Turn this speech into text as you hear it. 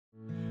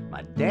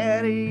My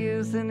daddy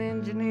is an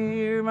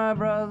engineer, my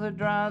brother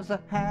drives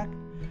a hack,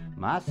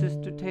 my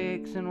sister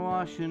takes in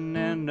washing,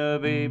 and the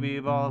baby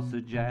boss a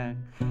jack.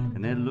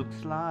 And it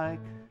looks like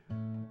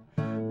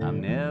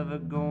I'm never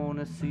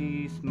gonna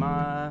cease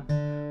my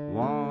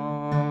wandering.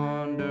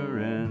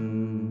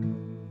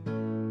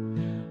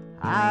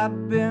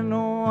 I've been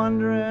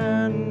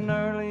wandering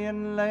early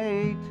and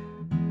late,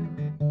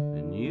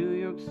 in New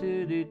York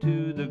City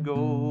to the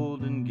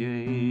Golden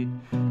Gate,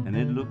 and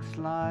it looks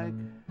like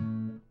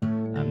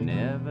I'm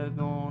never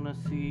gonna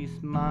cease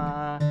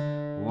my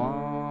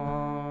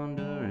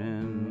wandering.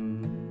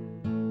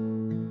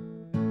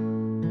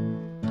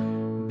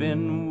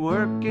 Been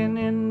working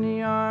in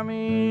the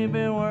army,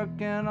 been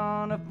working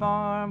on a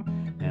farm,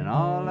 and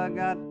all I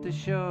got to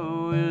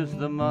show is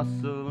the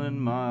muscle in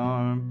my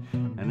arm.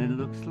 And it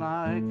looks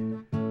like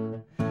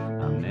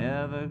I'm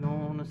never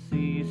gonna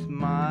cease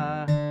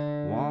my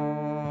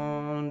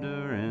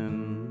wandering.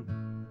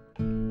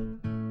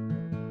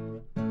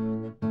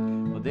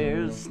 Well,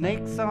 there's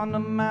snakes on the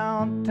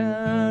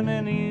mountain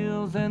and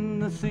eels in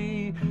the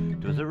sea.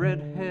 'Twas a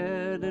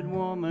red-headed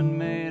woman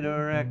made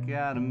a wreck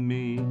out of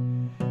me.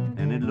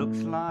 And it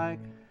looks like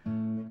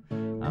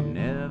I'm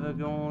never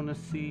gonna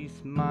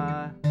cease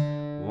my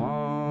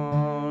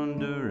wandering.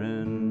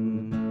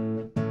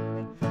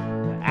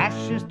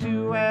 Ashes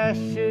to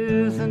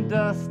ashes and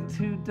dust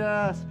to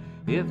dust.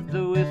 If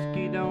the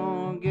whiskey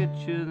don't get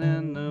you,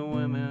 then the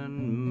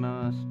women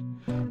must.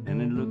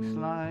 And it looks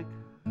like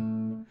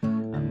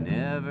I'm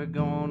never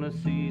gonna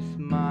cease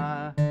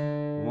my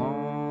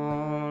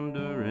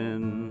wandering.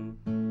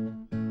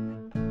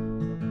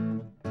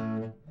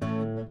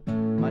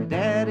 My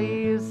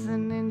daddy is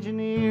an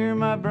engineer,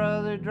 my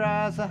brother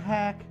drives a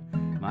hack,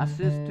 my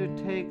sister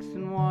takes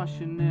in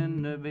washing,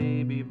 and the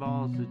baby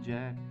balls a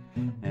jack.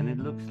 And it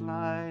looks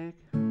like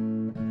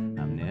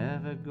I'm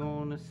never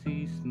gonna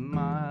cease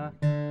my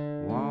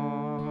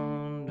wandering.